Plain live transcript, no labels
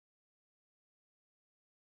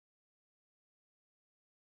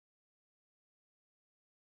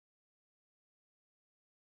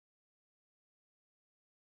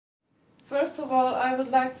First of all, I would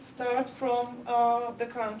like to start from the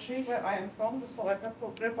country where I am from, the Slovak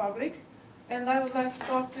Republic, and I would like to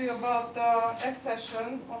talk to you about the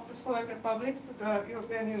accession of the Slovak Republic to the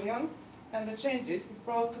European Union and the changes it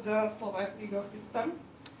brought to the Slovak legal system.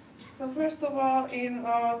 So first of all, in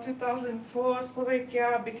 2004,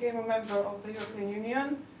 Slovakia became a member of the European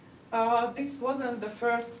Union. This wasn't the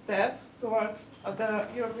first step towards the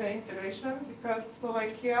European integration, because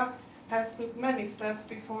Slovakia has took many steps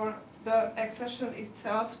before the accession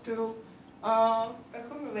itself to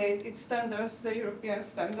accumulate its standards to the European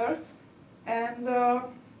standards. And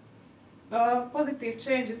positive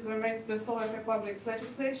changes were made to the Slovak Republic's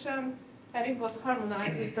legislation, and it was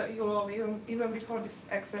harmonized with the EU law even before this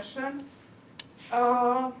accession.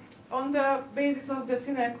 On the basis of the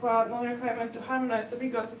sine qua non requirement to harmonize the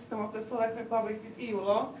legal system of the Slovak Republic with EU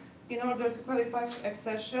law in order to qualify for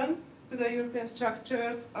accession to the European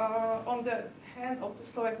structures, on the hand of the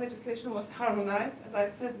Slovak legislation was harmonized, as I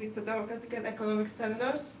said, with the democratic and economic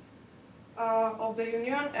standards of the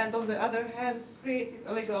Union, and on the other hand created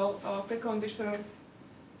legal preconditions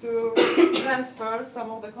to transfer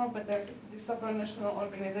some of the competencies to the supranational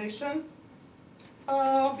organization.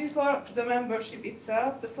 Before the membership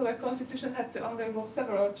itself, the Slovak constitution had to undergo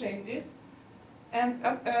several changes, and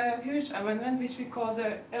a huge amendment, which we call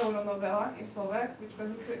the Euronovela in Slovak, which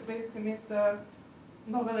basically means the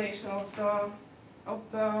novelation of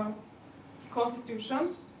the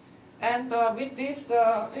constitution. And with this,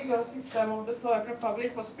 the legal system of the Slovak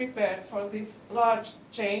Republic was prepared for this large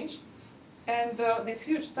change, and this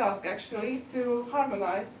huge task actually to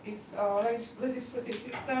harmonize its legislative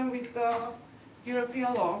system with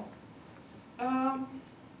European law.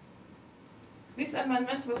 This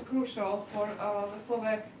amendment was crucial for the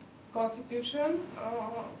Slovak constitution,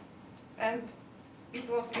 and it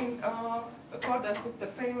was in accordance with the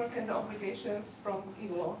framework and the obligations from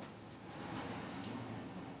EU law.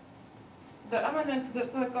 The amendment to the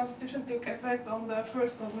Slovak constitution took effect on the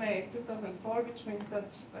 1st of May 2004, which means that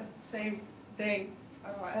at the same day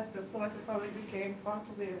as the Slovak Republic became part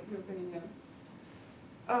of the European Union.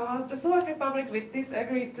 The Slovak Republic with this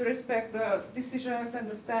agreed to respect the decisions and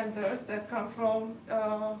the standards that come from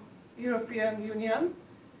European Union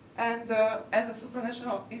and as a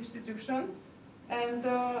supranational institution, and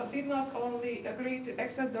did not only agree to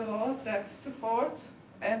accept the laws that support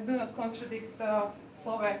and do not contradict the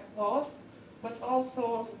Slovak laws, but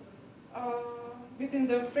also within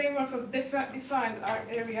the framework of defined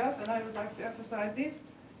areas, and I would like to emphasize this,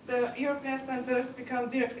 the European standards become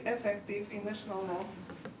directly effective in national law.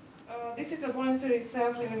 This is a voluntary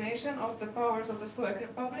self-elimination of the powers of the Slovak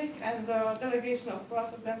Republic and the delegation of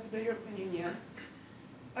part of them to the European Union.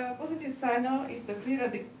 A positive signal is the clear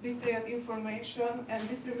detailed information and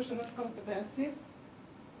distribution of competencies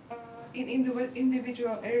in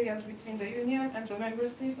individual areas between the Union and the member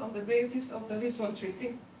states on the basis of the Lisbon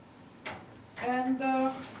Treaty. And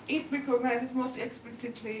it recognizes most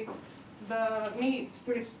explicitly the need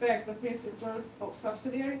to respect the principles of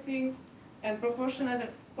subsidiarity and proportionality,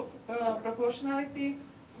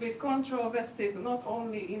 with control vested not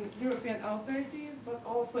only in European authorities, but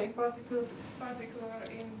also in particular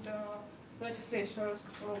in the legislatures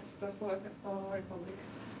of the Slovak Republic.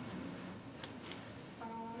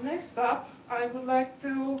 Next up, I would like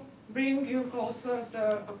to bring you closer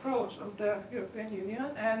the approach of the European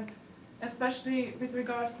Union, and especially with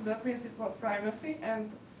regards to the principle of primacy and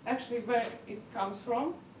actually where it comes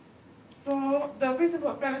from. So the principle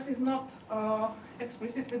of primacy is not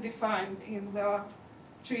explicitly defined in the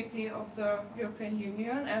Treaty of the European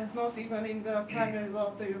Union and not even in the primary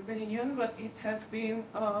law of the European Union, but it has been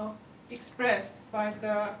expressed by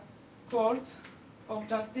the Court of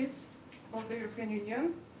Justice of the European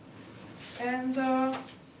Union. And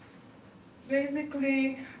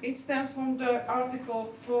basically it stems from the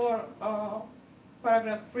Article 4,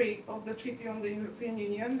 paragraph 3 of the Treaty on the European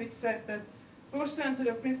Union, which says that pursuant to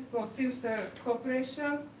the principle of civil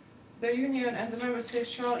cooperation, the Union and the Member States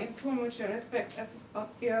shall in full mutual respect assist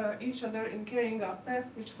each other in carrying out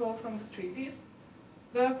tasks which flow from the treaties.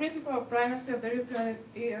 The principle of primacy of the European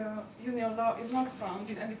Union law is not found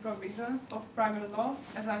in any provisions of primary law,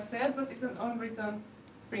 as I said, but is an unwritten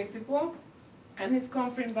principle and is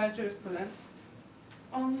confirmed by jurisprudence.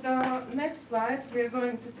 On the next slides, we are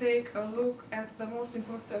going to take a look at the most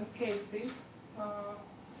important cases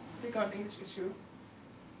regarding this issue.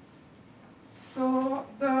 So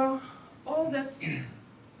the oldest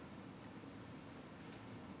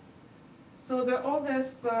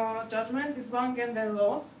judgment is Wangen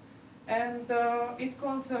laws, and it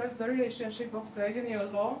concerns the relationship of the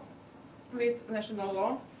Union law with national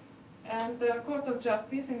law. And the Court of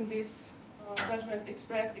Justice in this judgment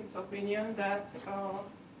expressed its opinion that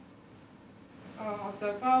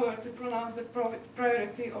the power to pronounce the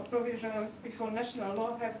priority of provisions before national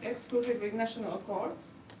law have exclusively national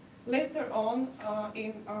courts. Later on,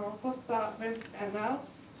 in Costa versus NL,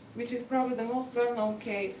 which is probably the most well-known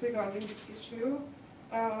case regarding this issue,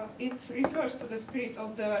 it refers to the spirit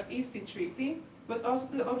of the EC Treaty, but also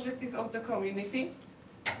to the objectives of the community.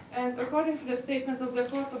 And according to the statement of the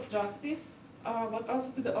Court of Justice, but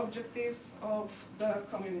also to the objectives of the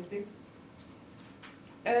community.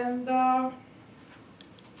 And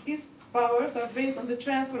these powers are based on the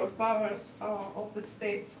transfer of powers of the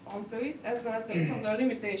states onto it, as well as from the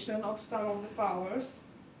limitation of some of the powers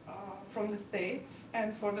from the states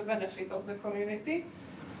and for the benefit of the community.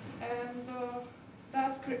 And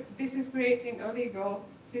thus, this is creating a legal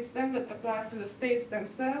system that applies to the states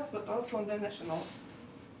themselves, but also on the nationals.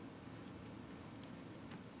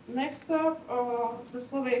 Next up, the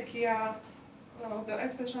Slovakia, the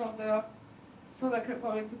accession of the Slovak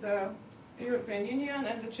Republic to the European Union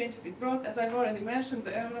and the changes it brought. As I've already mentioned,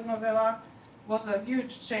 the Euronovela was a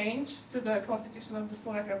huge change to the constitution of the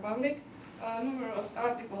Slovak Republic. Numerous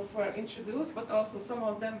articles were introduced, but also some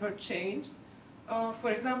of them were changed. For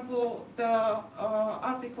example, the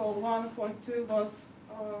Article 1.2 was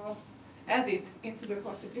added into the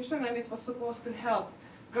constitution, and it was supposed to help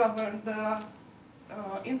govern the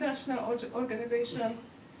international organization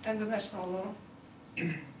and the national law.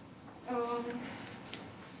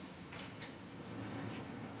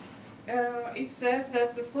 It says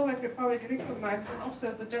that the Slovak Republic recognizes and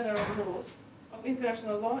observes the general rules of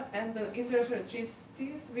international law and the international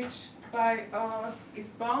treaties, which by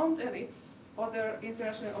is bound and its other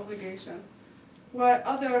international obligations. While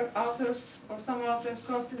other authors or some authors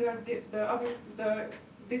consider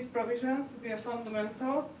this provision to be a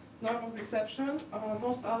fundamental norm of reception,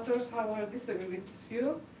 most authors, however, disagree with this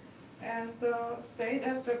view and say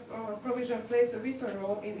that the provision plays a vital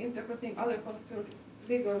role in interpreting other constitutional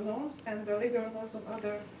legal norms and the legal norms of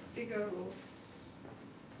other legal rules.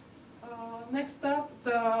 Next up,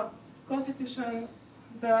 the Constitution,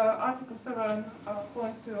 the Article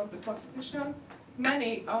 7.2 of the Constitution.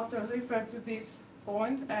 Many authors refer to this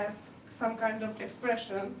point as some kind of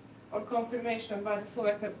expression or confirmation by the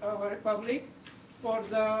Slovak Republic for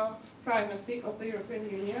the primacy of the European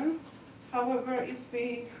Union. However, if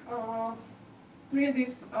we read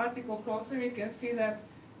this article closer, we can see that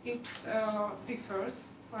it differs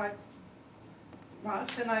quite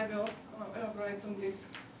much, and I will elaborate on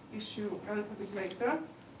this issue a little bit later.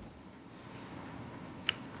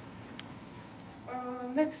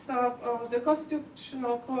 Next up, the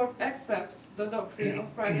Constitutional Court accepts the doctrine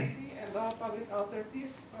of privacy and all public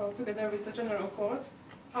authorities together with the general courts,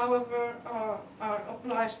 however, are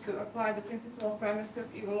obliged to apply the principle of primacy of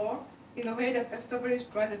EU law in a way that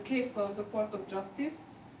established by the case law of the Court of Justice,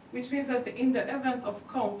 which means that in the event of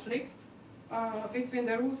conflict between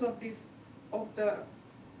the rules of these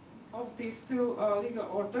two legal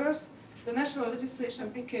orders, the national legislation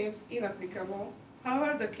becomes inapplicable.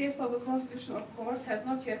 However, the case law of the Constitutional Court has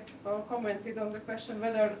not yet commented on the question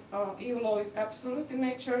whether EU law is absolute in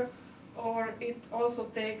nature, or it also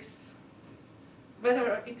takes,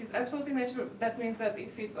 whether it is absolute in nature, that means that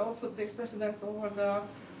if it also takes precedence over the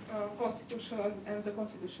Constitution and the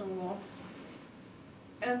constitutional law.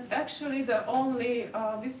 And actually, the only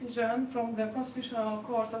decision from the Constitutional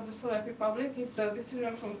Court of the Slovak Republic is the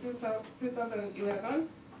decision from 2011.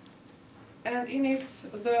 And in it,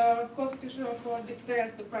 the Constitutional Court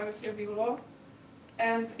declares the primacy of EU law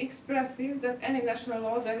and expresses that any national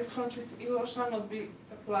law that is contrary to EU law shall not be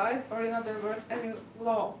applied, or in other words, any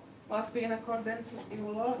law must be in accordance with EU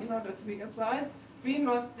law in order to be applied. We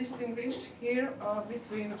must distinguish here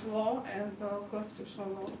between law and constitutional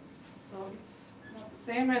law. So it's not the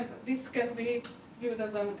same, and this can be viewed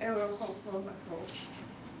as an Euro-conform approach.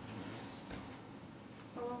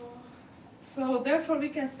 So therefore we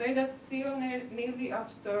can say that still nearly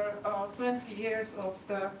after 20 years of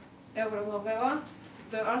the Euronovela,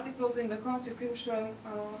 the articles in the Constitution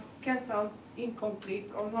can sound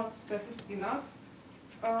incomplete or not specific enough.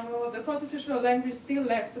 The constitutional language still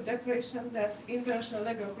lacks a declaration that international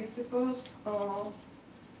legal principles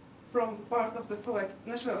from part of the Slovak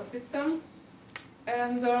national system.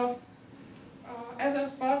 And as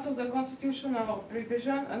a part of the constitutional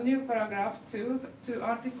revision, a new paragraph 2 to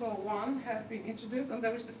Article 1 has been introduced,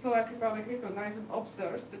 under which the Slovak Republic recognizes and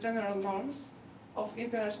observes the general norms of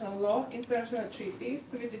international law, international treaties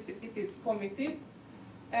to which it is committed,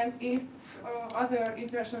 and its other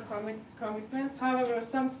international commitments. However,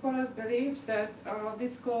 some scholars believe that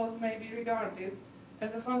this clause may be regarded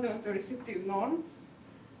as a fundamental restrictive norm,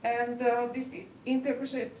 And this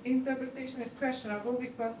interpretation is questionable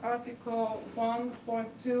because Article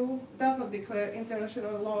 1.2 does not declare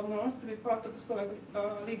international law norms to be part of the Slovak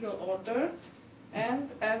legal order. And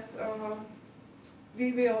as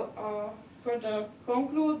we will further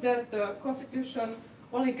conclude that the Constitution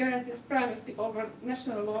only guarantees primacy over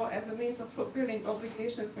national law as a means of fulfilling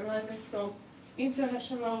obligations arising from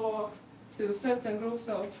international law to certain groups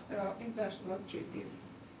of international treaties.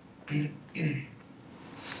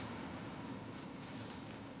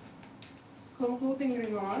 Concluding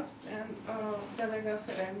remarks and the legal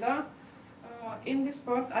referenda. In this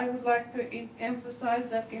part, I would like to emphasize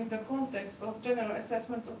that in the context of general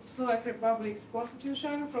assessment of the Slovak Republic's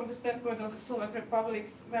constitution, from the standpoint of the Slovak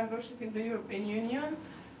Republic's membership in the European Union,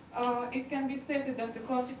 it can be stated that the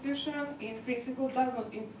constitution, in principle, does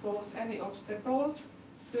not impose any obstacles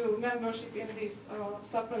to membership in this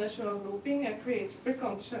supranational grouping and creates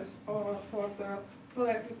preconditions for the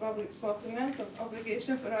Slovak Republic's fulfillment of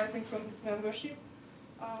obligations arising from this membership.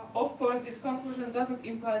 Of course, this conclusion doesn't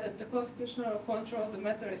imply that the constitutional control of the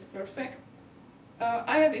matter is perfect.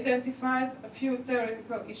 I have identified a few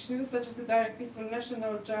theoretical issues, such as the directive for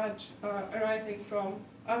national judge arising from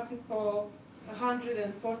Article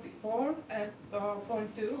 144 and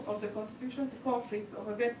point 2 of the Constitution, the conflict of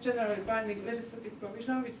a generally binding legislative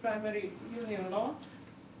provision with primary union law,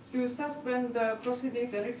 to suspend the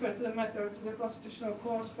proceedings and refer to the matter to the Constitutional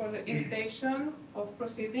Court for the invitation of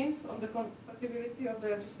proceedings on the compatibility of the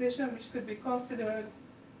legislation, which could be considered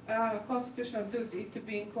a constitutional duty to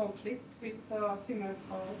be in conflict with similar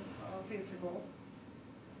principle.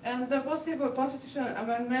 And the possible constitutional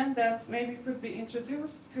amendment that maybe could be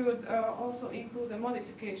introduced could also include a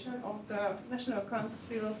modification of the National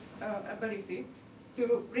Council's ability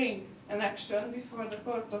to bring an action before the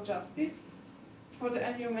Court of Justice for the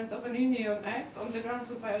annulment of an Union Act on the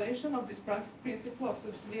grounds of violation of this principle of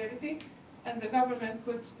subsidiarity, and the government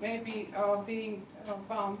could maybe be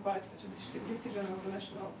bound by such a decision of the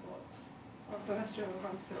National Court, of the National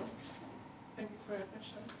Council. Thank you for your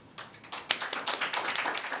attention.